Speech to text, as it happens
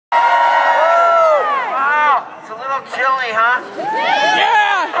little chilly, huh?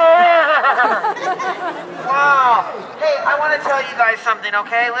 Yeah! Wow. Hey, I want to tell you guys something,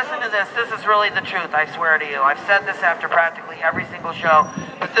 okay? Listen to this. This is really the truth, I swear to you. I've said this after practically every single show,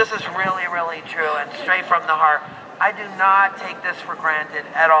 but this is really, really true and straight from the heart. I do not take this for granted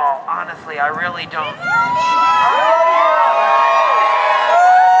at all. Honestly, I really don't.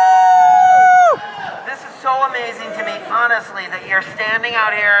 This is so amazing to me, honestly, that you're standing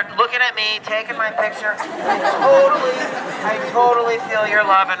out here looking at me, taking my picture. I totally feel your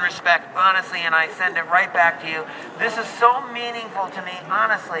love and respect, honestly, and I send it right back to you. This is so meaningful to me,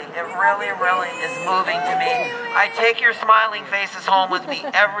 honestly. It really, really is moving to me. I take your smiling faces home with me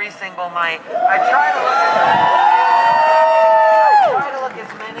every single night. I try to look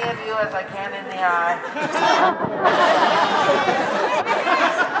as many of you as I can in the eye.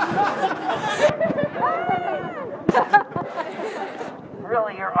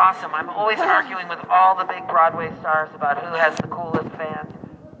 Really, you're awesome. I'm always arguing with all the big Broadway stars about who has the coolest fans.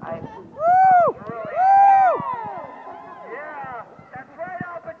 Yeah, that's right,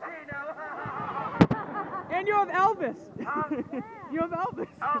 Al Pacino. And you have Elvis. You have Elvis.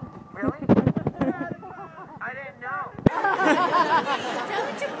 Oh, really? I didn't know.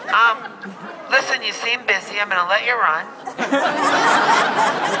 Listen, you seem busy. I'm going to let you run.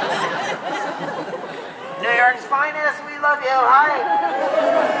 New York's finest, we love you. Hi.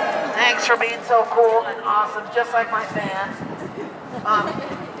 Thanks for being so cool and awesome, just like my fans.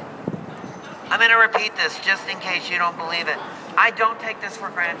 I'm going to repeat this just in case you don't believe it. I don't take this for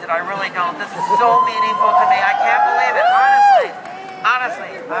granted. I really don't. This is so meaningful to me. I can't believe it. Honestly,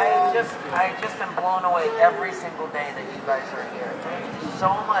 I just am blown away every single day that you guys are here. Thank you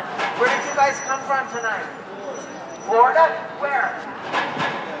so much. Where did you guys come from tonight? Florida? Where?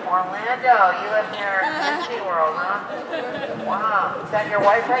 Orlando. You live near Disney World, huh? Wow. Is that your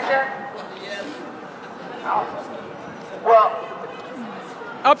wife right there? Yes. Oh. Well.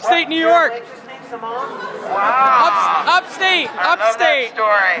 Upstate New York. Wow. Upstate. I love that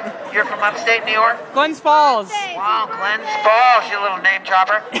story. You're from upstate New York? Glens Falls. Wow, Glens Falls, you little name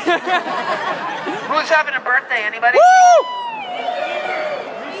dropper. Who's having a birthday? Anybody? Woo!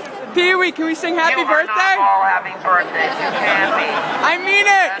 Pee-wee, can we sing happy birthday? You are not all having birthdays. You can't be. I mean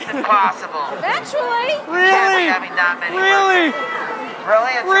it. That's impossible. Eventually. You can't be having that many Really? birthdays.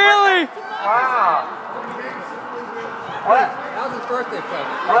 Really? It's Really? Wow. What? That was his birthday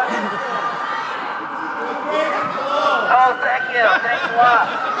present. What? Oh, thank you. Thanks a lot.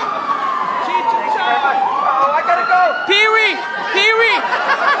 Thank you very much. Oh, I gotta go. Pee-wee,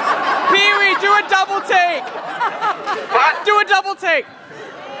 do a double take. What? Do a double take.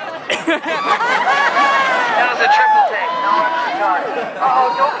 That was a triple take. No extra charge.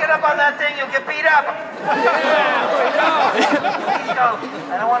 Uh-oh, don't get up on that thing. You'll get beat up. Please don't.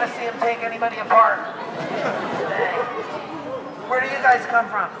 I don't want to see him take anybody apart. Dang. Where do you guys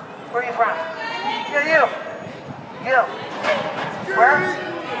come from? Where are you from? Yeah, you. You. Where?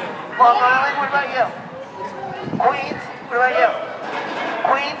 Long Island? What about you? Queens? What about you?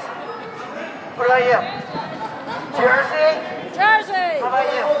 Queens? What about you? Jersey? Jersey. How about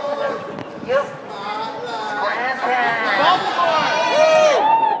you? You?